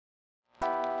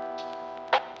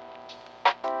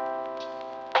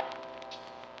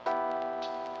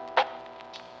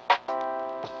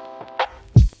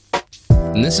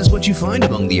And this is what you find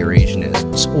among the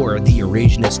Eurasianists, or the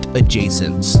Eurasianist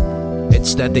adjacents.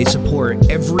 It's that they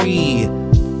support every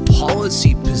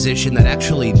policy position that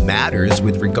actually matters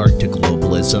with regard to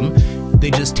globalism.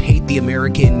 They just hate the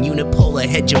American unipolar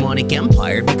hegemonic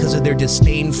empire because of their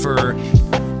disdain for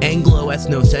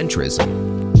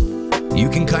Anglo-ethnocentrism. You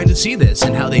can kind of see this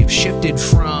in how they've shifted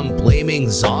from blaming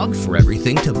Zog for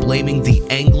everything to blaming the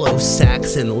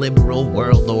Anglo-Saxon liberal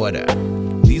world order.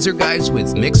 These are guys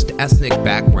with mixed ethnic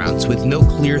backgrounds with no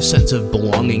clear sense of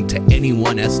belonging to any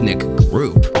one ethnic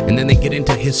group. And then they get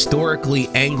into historically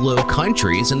Anglo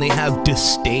countries and they have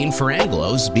disdain for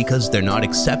Anglos because they're not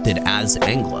accepted as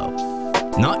Anglo.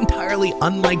 Not entirely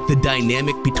unlike the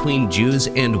dynamic between Jews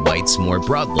and whites more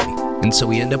broadly. And so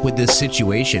we end up with this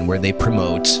situation where they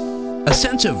promote a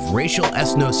sense of racial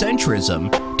ethnocentrism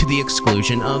to the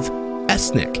exclusion of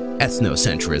ethnic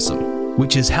ethnocentrism,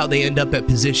 which is how they end up at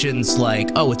positions like,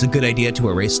 oh, it's a good idea to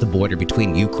erase the border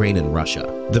between Ukraine and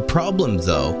Russia. The problem,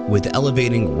 though, with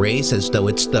elevating race as though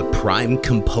it's the prime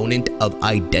component of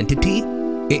identity,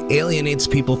 it alienates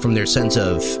people from their sense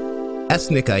of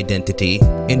ethnic identity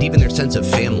and even their sense of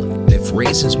family. And if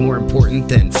race is more important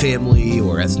than family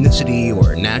or ethnicity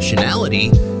or nationality,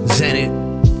 then it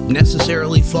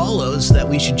necessarily follows that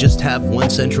we should just have one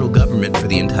central government for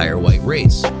the entire white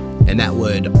race. And that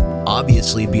would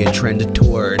obviously be a trend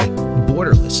toward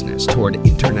borderlessness, toward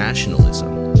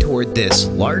internationalism, toward this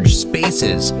large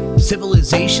spaces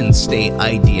civilization state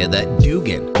idea that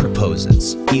Dugin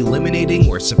proposes. Eliminating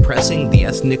or suppressing the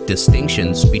ethnic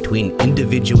distinctions between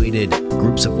individuated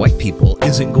groups of white people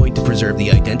isn't going to preserve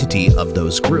the identity of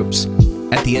those groups.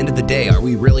 At the end of the day, are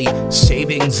we really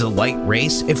saving the white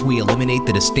race if we eliminate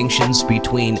the distinctions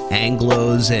between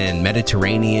Anglos and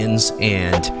Mediterraneans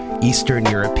and Eastern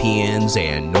Europeans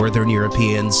and Northern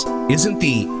Europeans? Isn't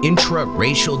the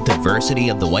intra-racial diversity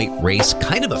of the white race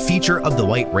kind of a feature of the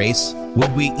white race?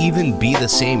 Would we even be the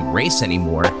same race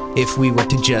anymore if we were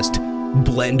to just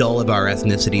blend all of our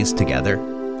ethnicities together?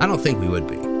 I don't think we would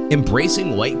be.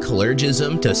 Embracing white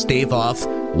clergism to stave off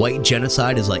white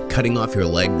genocide is like cutting off your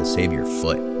leg to save your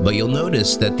foot. But you'll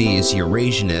notice that these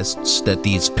Eurasianists, that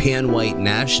these pan-white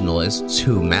nationalists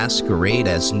who masquerade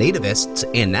as nativists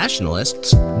and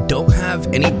nationalists don't have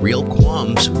any real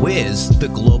qualms with the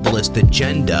globalist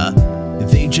agenda.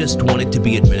 They just want it to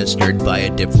be administered by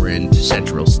a different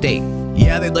central state.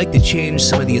 Yeah, they'd like to change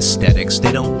some of the aesthetics.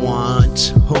 They don't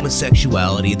want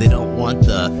homosexuality. They don't want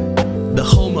the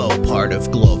homo part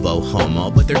of Globo Homo,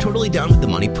 but they're totally down with the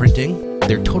money printing.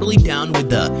 They're totally down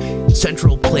with the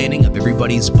central planning of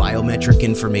everybody's biometric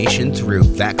information through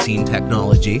vaccine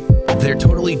technology. They're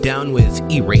totally down with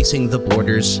erasing the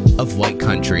borders of white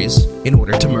countries in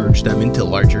order to merge them into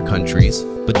larger countries.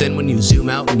 But then when you zoom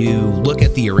out and you look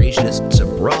at the Eurasianists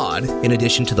abroad, in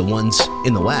addition to the ones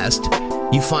in the West,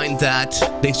 you find that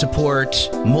they support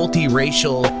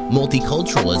multiracial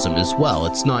multiculturalism as well.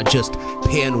 It's not just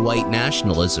pan-white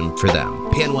nationalism for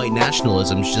them. Pan-white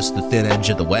nationalism is just the thin edge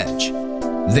of the wedge.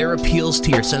 Their appeals to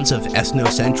your sense of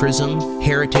ethnocentrism,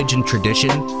 heritage, and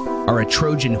tradition are a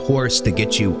Trojan horse to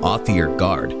get you off of your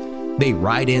guard. They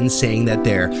ride in saying that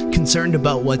they're concerned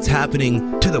about what's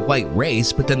happening to the white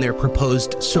race, but then their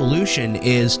proposed solution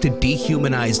is to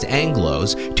dehumanize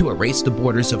Anglos, to erase the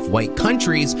borders of white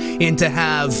countries, and to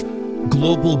have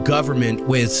global government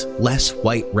with less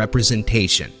white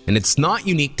representation. And it's not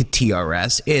unique to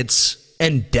TRS, it's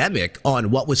endemic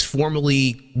on what was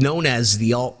formerly known as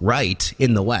the alt-right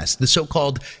in the West. The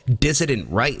so-called dissident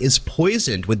right is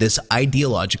poisoned with this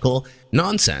ideological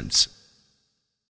nonsense.